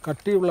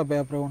കട്ടിയുള്ള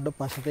പേപ്പർ കൊണ്ട്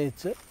പശ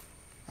തേച്ച്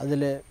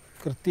അതിൽ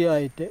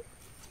കൃത്യമായിട്ട്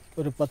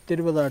ഒരു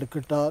 10-20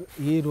 അടുക്കിട്ടാൽ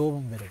ഈ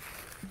രൂപം വരും.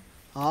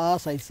 ആ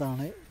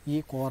സൈസാണ് ഈ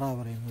കോറ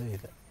പറയുന്നത്.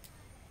 ഇത്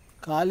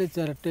കാല്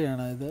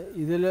ചിരട്ടയാണ് ഇത്.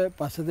 ഇതിൽ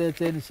പശ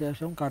തേച്ചതിന്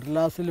ശേഷം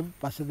കടലാസിലും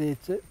പശ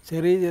തേച്ച്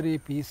ചെറിയ ചെറിയ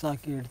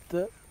പീസാക്കി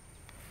എടുത്ത്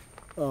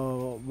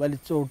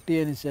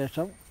വലിച്ചൊട്ടിയതിന്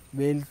ശേഷം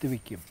വെയിലത്ത്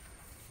വയ്ക്കും.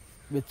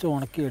 വെച്ച്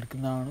ഉണക്കി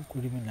എടുക്കുന്നതാണ്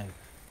കുഴിമിന്നൽ.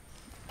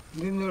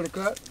 ഇതിന്ന്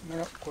എടുക്കുക,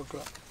 ഇങ്ങനെ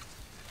കൊട്ടുക,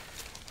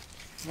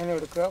 ഇങ്ങനെ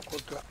എടുക്കുക,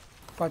 കൊട്ടുക.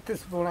 10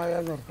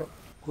 സ്പൂണായാൽ നിർത്തും.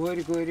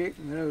 കോരി കോരി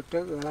ഇങ്ങനെ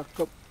ഇട്ട്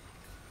ഇളക്കും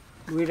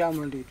വീഴാൻ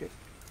വേണ്ടിയിട്ട്.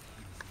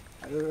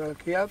 അത്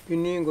ഇളക്കിയാൽ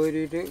പിന്നെയും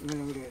കോരിയിട്ട്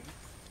ഇങ്ങനെ വിടുകയാണ്.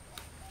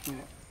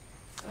 ഇങ്ങനെ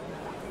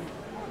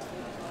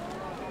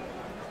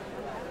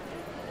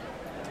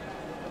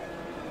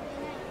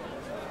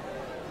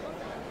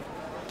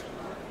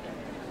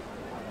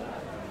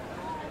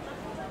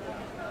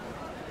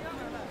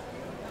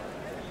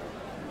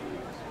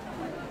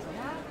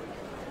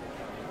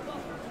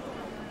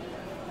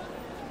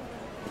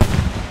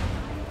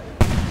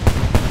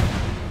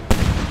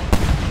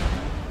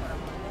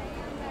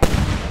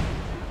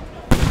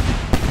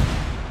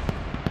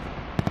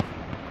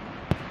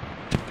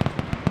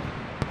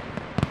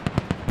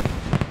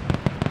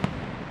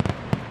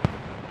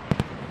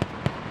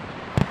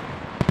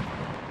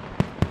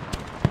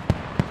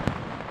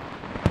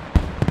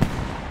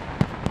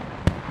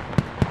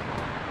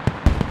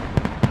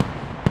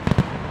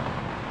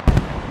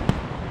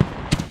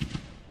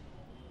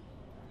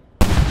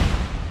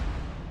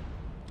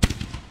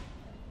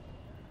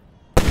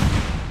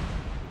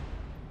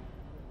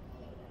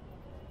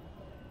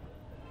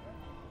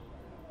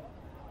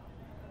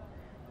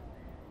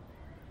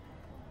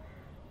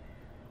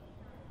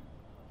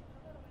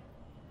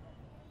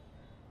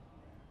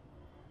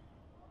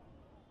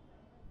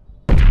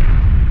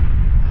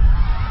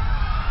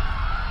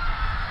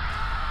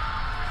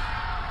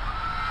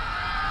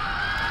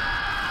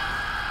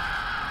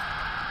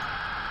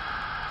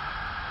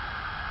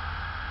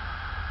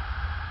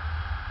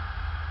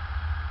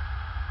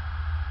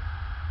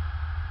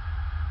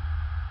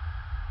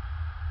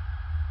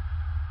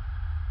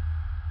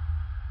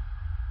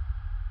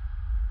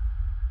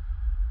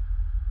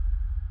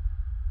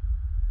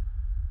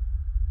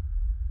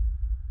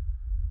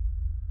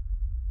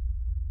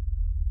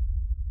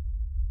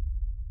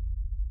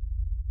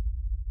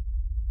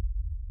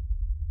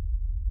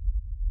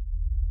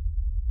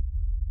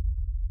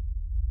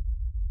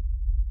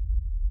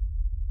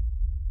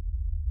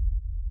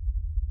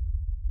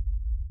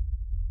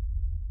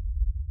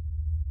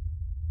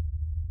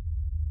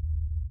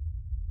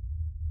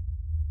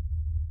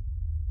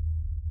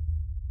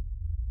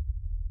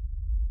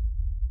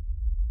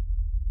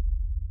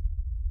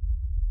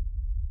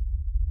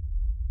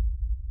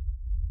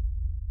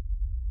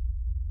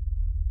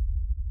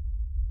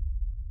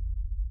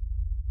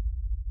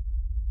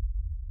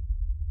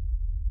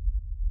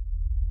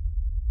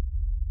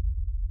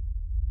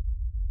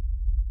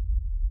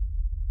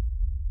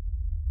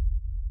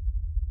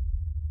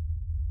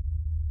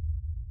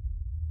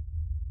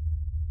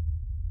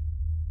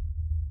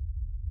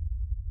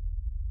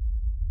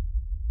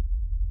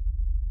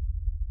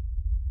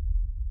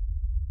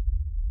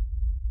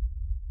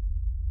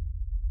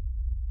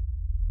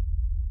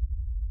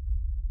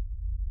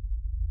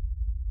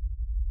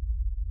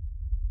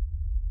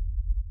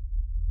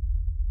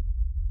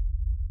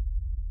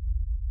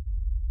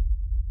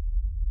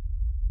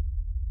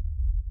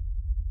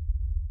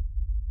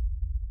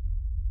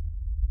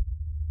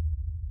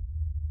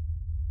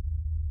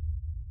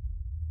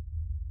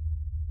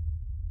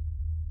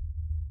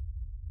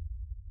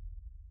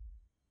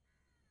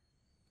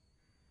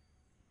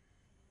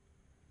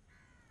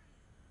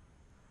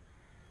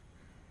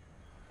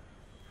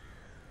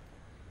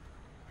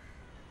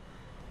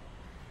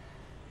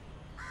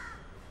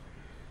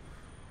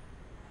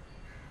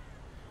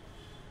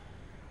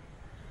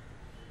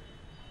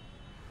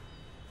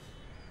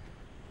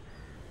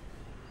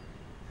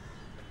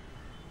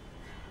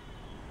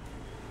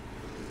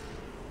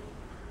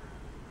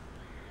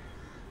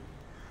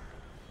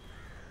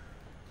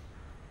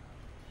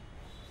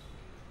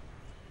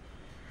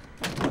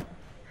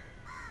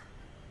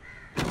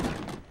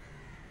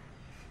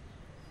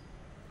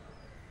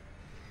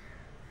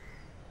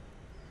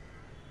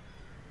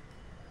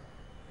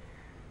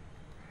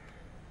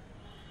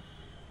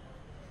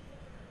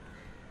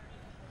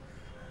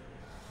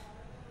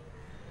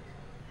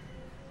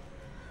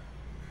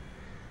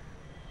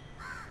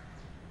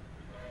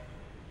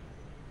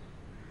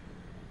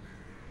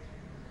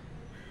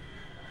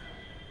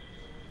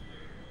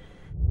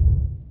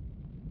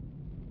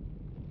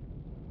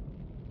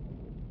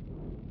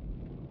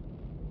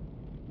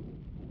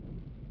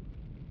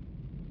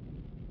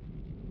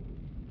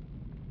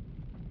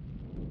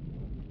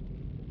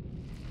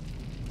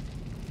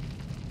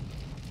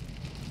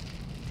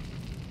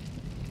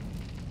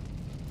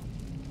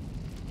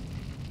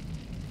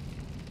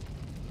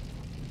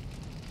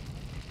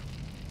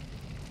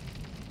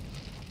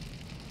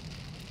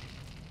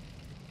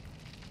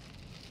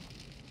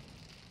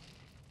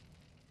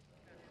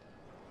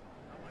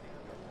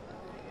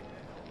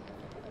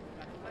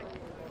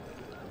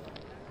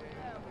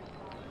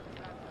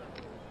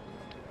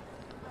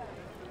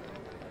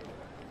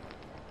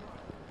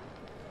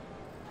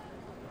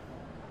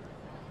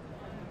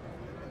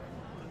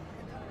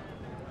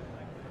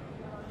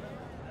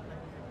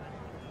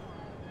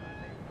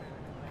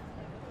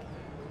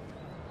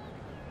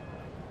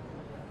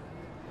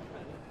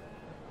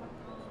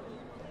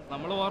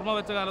നമ്മൾ ഓർമ്മ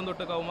വെച്ച കാലം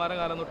തൊട്ട് കൗമാര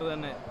കാലം തൊട്ട്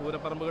തന്നെ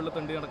പൂരപ്പറമ്പുകളിൽ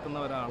തെണ്ടി നടക്കുന്ന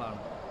ഒരാളാണ്.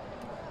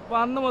 അപ്പോൾ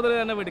അന്ന് മുതൽ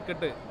തന്നെ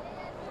വെടിക്കെട്ട്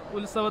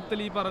ഉത്സവത്തിൽ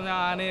ഈ പറഞ്ഞ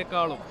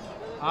ആനയെക്കാളും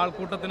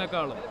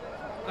ആൾക്കൂട്ടത്തിനേക്കാളും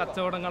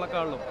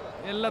കച്ചവടങ്ങളെക്കാളും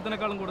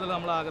എല്ലാത്തിനേക്കാളും കൂടുതൽ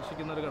നമ്മൾ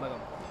ആകർഷിക്കുന്ന ഒരു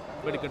ഘടകം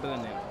വെടിക്കെട്ട്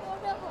തന്നെയാണ്.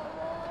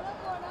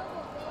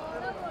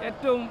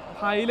 ഏറ്റവും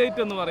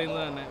ഹൈലൈറ്റ് എന്ന്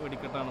പറയുന്നത് തന്നെ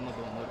വെടിക്കെട്ടാണെന്ന്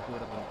തോന്നുന്നു ഒരു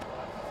പൂരത്തിന്.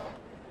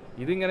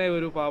 ഇതിങ്ങനെ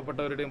ഒരു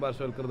പാവപ്പെട്ടവരുടെയും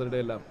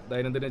പാർശ്വവൽക്കൃതരുടെയും എല്ലാം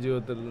ദൈനംദിന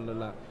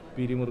ജീവിതത്തിലുള്ള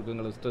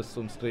പിരിമുറുക്കങ്ങളും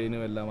സ്ട്രെസ്സും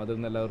സ്ട്രെയിനും എല്ലാം അതിൽ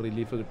നിന്നെല്ലാം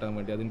റിലീഫ് കിട്ടാൻ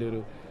വേണ്ടി അതിൻ്റെ ഒരു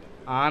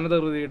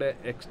ആനന്ദഹൃതിയുടെ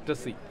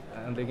എക്സ്റ്റസി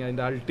അല്ലെങ്കിൽ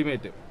അതിൻ്റെ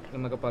അൾട്ടിമേറ്റ്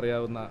എന്നൊക്കെ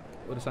പറയാവുന്ന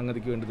ഒരു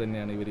സംഗതിക്ക് വേണ്ടി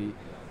തന്നെയാണ് ഇവർ ഈ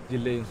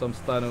ജില്ലയും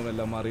സംസ്ഥാനവും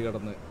എല്ലാം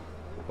മറികടന്ന്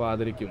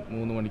പാതിരയ്ക്കും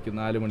 3 മണിക്കും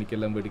 4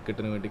 മണിക്കെല്ലാം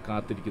വെടിക്കെട്ടിന് വേണ്ടി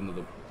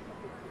കാത്തിരിക്കുന്നതും.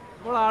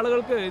 അപ്പോൾ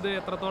ആളുകൾക്ക് ഇത്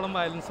എത്രത്തോളം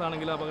വയലൻസ്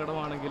ആണെങ്കിലും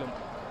അപകടമാണെങ്കിലും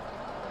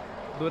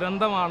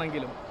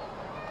ദുരന്തമാണെങ്കിലും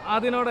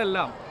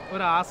അതിനോടെല്ലാം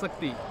ഒരു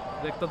ആസക്തി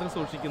രക്തത്തിൽ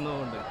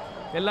സൂക്ഷിക്കുന്നതുകൊണ്ട്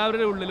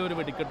എല്ലാവരുടെ ഉള്ളിലും ഒരു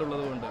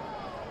വെടിക്കെട്ടുള്ളത് കൊണ്ട്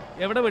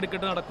എവിടെ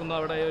വെടിക്കെട്ട് നടക്കുന്നോ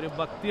അവിടെ ഒരു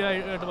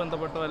ഭക്തിയായിട്ട്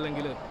ബന്ധപ്പെട്ടോ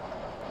അല്ലെങ്കിൽ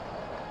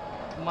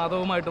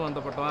മതവുമായിട്ട്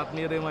ബന്ധപ്പെട്ടോ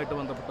ആത്മീയതയുമായിട്ട്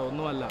ബന്ധപ്പെട്ടോ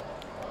ഒന്നുമല്ല,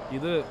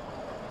 ഇത്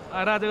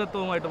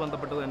അരാജകത്വവുമായിട്ട്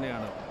ബന്ധപ്പെട്ട്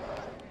തന്നെയാണ്.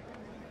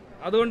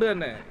 അതുകൊണ്ട്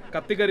തന്നെ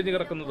കത്തിക്കരിഞ്ഞ്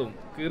കിടക്കുന്നതും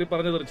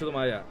കീറിപ്പറഞ്ഞു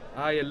തെറിച്ചതുമായ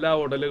ആ എല്ലാ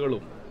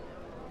ഉടലുകളും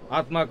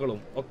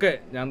ആത്മാക്കളും ഒക്കെ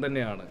ഞാൻ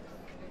തന്നെയാണ്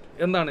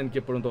എന്നാണ്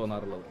എനിക്കെപ്പോഴും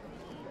തോന്നാറുള്ളത്.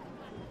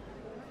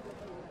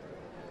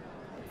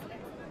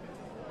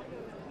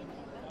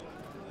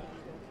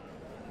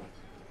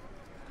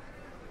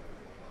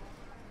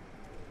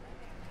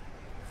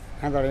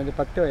 ഞാൻ തുടങ്ങിയത്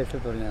 10 വയസ്സിൽ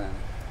തുടങ്ങിയതാണ്.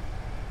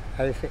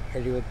 വയസ്സ്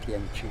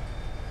 75,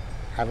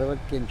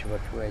 65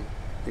 വർഷമായി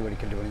ഈ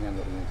വെടിക്കെട്ട് പണി ഞാൻ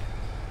തുടങ്ങിയിട്ട്.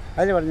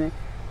 അതിൽ പറഞ്ഞ്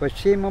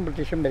കൊച്ചിയും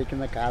ബ്രിട്ടീഷും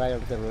ഭരിക്കുന്ന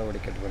കാലഘട്ടത്തിലുള്ള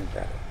വെടിക്കെട്ട്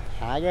പണിക്കാറ്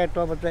ആകെ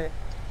 8-10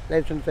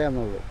 ലൈസൻസേ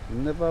എന്നുള്ളൂ.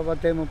 ഇന്നിപ്പോൾ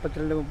 10,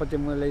 32,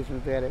 33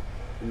 ലൈസൻസുകാർ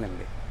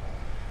ഇന്നുണ്ട്.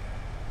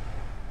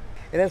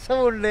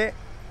 രസമുണ്ട്,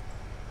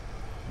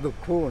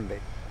 ദുഃഖവുമുണ്ട്.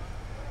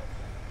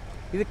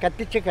 ഇത്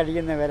കത്തിച്ച്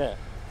കഴിയുന്നവരെ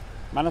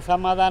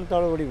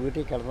മനസമാധാനത്തോടു കൂടി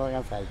വീട്ടിൽ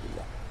കിടന്നുറങ്ങാൻ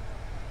സാധിക്കില്ല.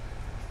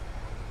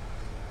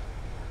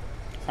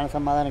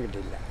 മനസമാധാനം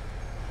കിട്ടില്ല.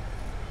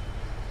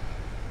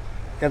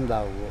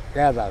 എന്താകുമോ,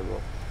 ഏതാകുമോ,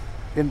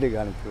 എന്ത്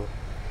കാണിക്കുമോ.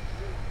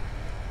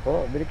 അപ്പോൾ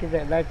ഇവർക്ക്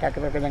എല്ലാ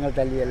ചക്രമൊക്കെ ഞങ്ങൾ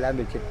തല്ലി എല്ലാം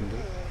വെച്ചിട്ടുണ്ട്.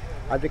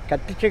 അത്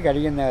കത്തിച്ച്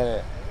കഴിയുന്നവരെ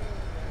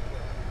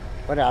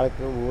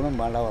ഒരാൾക്ക് ഊണും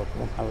വേണ്ട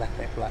വർക്കും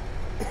ഉള്ള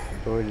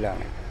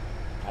തൊഴിലാണ്.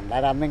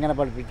 അല്ലാതെ അന്നിങ്ങനെ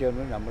പഠിപ്പിച്ചു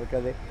തന്നു.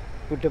 നമ്മൾക്കത്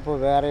വിട്ടിപ്പോൾ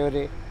വേറെ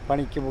ഒരു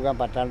പണിക്ക് പോകാൻ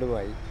പറ്റാണ്ട്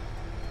പോയി.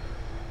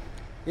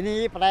 ഇനി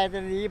ഈ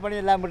പ്രായത്തിൽ ഈ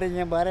പണിയെല്ലാം വിട്ട്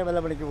ഞാൻ വേറെ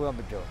വല്ല പണിക്ക് പോകാൻ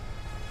പറ്റുമോ?